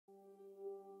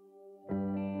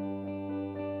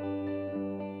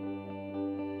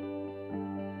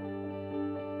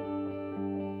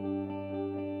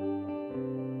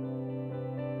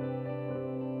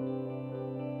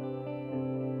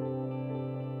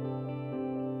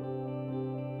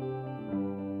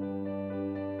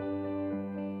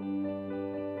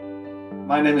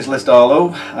My name is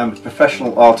DARLOW. I'm a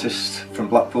professional artist from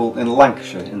Blackpool in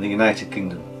Lancashire in the United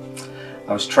Kingdom.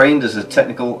 I was trained as a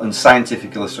technical and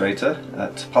scientific illustrator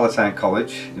at Palatine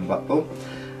College in Blackpool,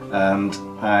 and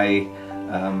I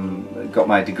got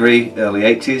my degree early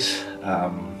 80s.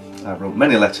 I wrote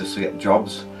many letters to get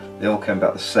jobs. They all came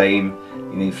back the same: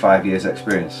 you need 5 years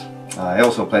experience. I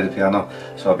also played the piano,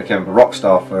 so I became a rock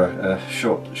star for a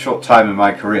short time in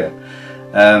my career.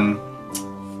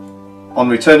 On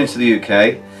returning to the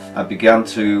UK, I began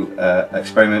to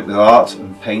experiment with art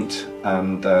and paint,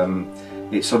 and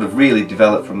it sort of really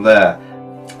developed from there.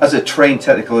 As a trained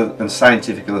technical and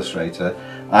scientific illustrator,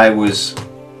 I was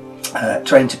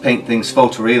trained to paint things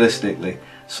photorealistically,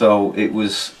 so it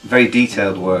was very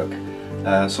detailed work.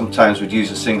 Sometimes we'd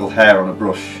use a single hair on a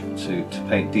brush to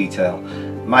paint detail,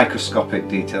 microscopic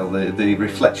detail, the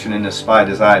reflection in a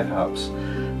spider's eye perhaps.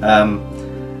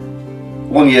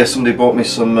 One year somebody bought me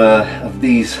some of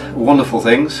these wonderful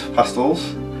things,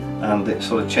 pastels, and it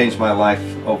sort of changed my life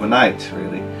overnight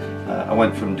really. I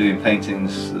went from doing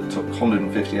paintings that took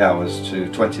 150 hours to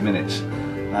 20 minutes,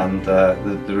 and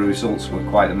the results were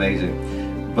quite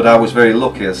amazing. But I was very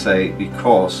lucky, I say,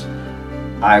 because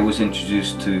I was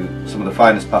introduced to some of the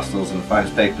finest pastels and the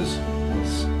finest papers.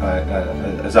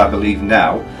 As I believe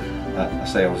now, I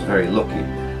say I was very lucky.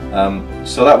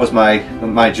 So that was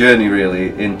my journey really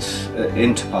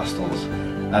into pastels,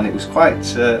 and it was quite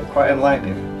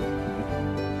enlightening.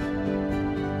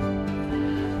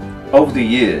 Over the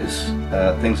years,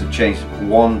 things have changed.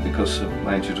 One, because of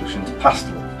my introduction to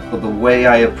pastel, but the way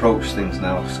I approach things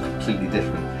now is completely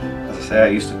different. As I say, I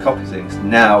used to copy things.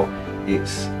 Now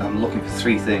I'm looking for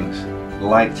three things: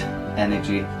 light,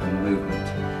 energy, and movement.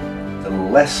 The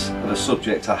less of a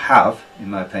subject I have in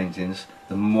my paintings,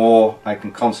 the more I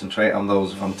can concentrate on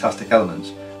those fantastic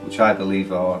elements, which I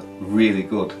believe are really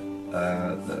good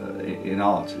in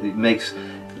art.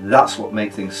 That's what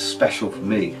makes things special for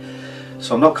me.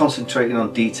 So I'm not concentrating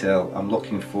on detail, I'm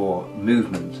looking for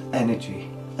movement, energy,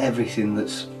 everything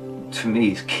that's, to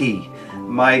me, is key.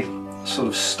 My sort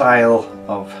of style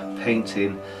of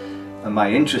painting and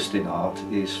my interest in art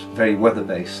is very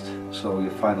weather-based, so you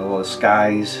find a lot of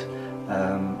skies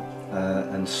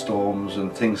and storms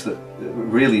and things that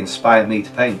really inspire me to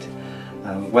paint.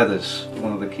 Weather's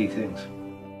one of the key things.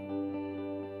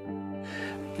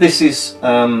 This is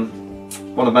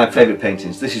one of my favourite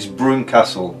paintings. This is Broome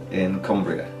Castle in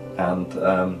Cumbria, and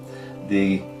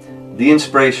the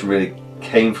inspiration really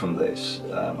came from this.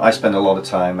 I spend a lot of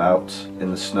time out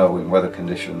in the snow in weather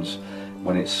conditions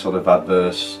when it's sort of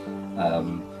adverse.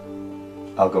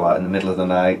 I'll go out in the middle of the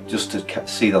night just to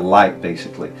see the light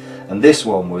basically, and this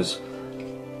one was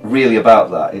really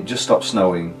about that. It just stopped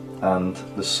snowing and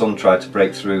the sun tried to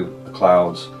break through the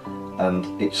clouds,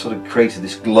 and it sort of created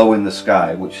this glow in the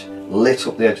sky which lit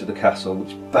up the edge of the castle,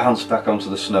 which bounced back onto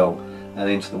the snow and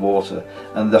into the water,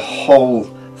 and the whole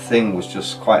thing was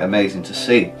just quite amazing to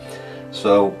see.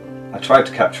 So I tried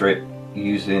to capture it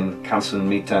using Canson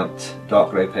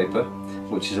dark grey paper,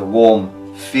 which is a warm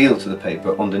feel to the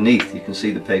paper. Underneath you can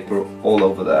see the paper all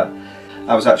over there.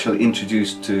 I was actually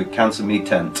introduced to Canson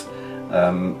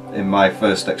in my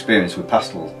first experience with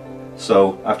pastel.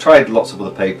 So I've tried lots of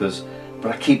other papers,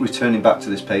 but I keep returning back to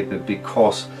this paper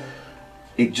because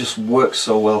it just works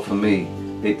so well for me.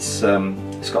 It's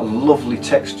got lovely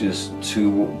textures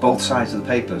to both sides of the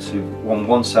paper. So on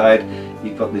one side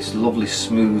you've got this lovely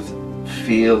smooth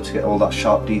feel to get all that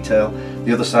sharp detail.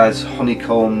 The other side's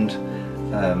honeycombed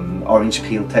orange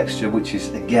peel texture, which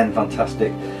is again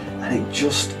fantastic, and it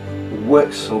just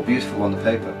works so beautiful on the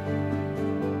paper.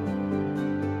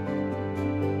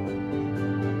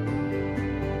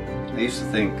 I used to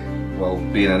think, well,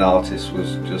 being an artist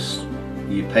was just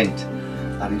you paint.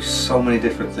 I do so many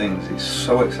different things. It's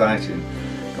so exciting.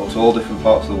 Go to all different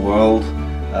parts of the world.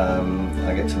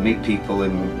 I get to meet people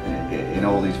in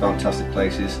all these fantastic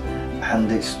places,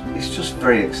 and it's just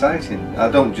very exciting. I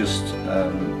don't just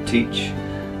teach.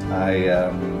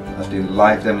 I do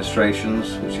live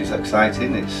demonstrations, which is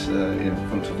exciting. It's in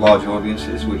front of large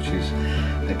audiences, which is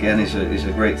again is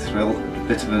a great thrill, a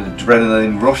bit of an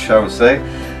adrenaline rush, I would say.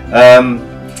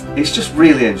 It's just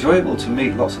really enjoyable to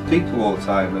meet lots of people all the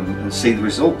time and see the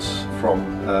results from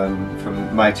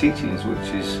my teachings,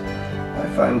 which is, I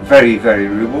find, very, very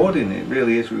rewarding. It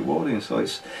really is rewarding. So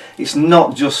it's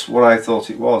not just what I thought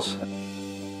it was.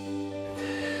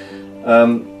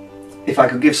 If I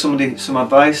could give somebody some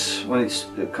advice when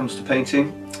it comes to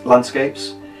painting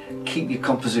landscapes, keep your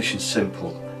composition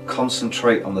simple.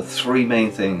 Concentrate on the three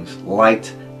main things: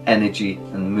 light, energy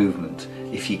and movement.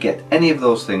 If you get any of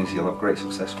those things, you'll have great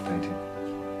success with painting.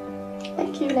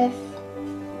 Thank you, Les.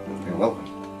 You're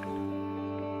welcome.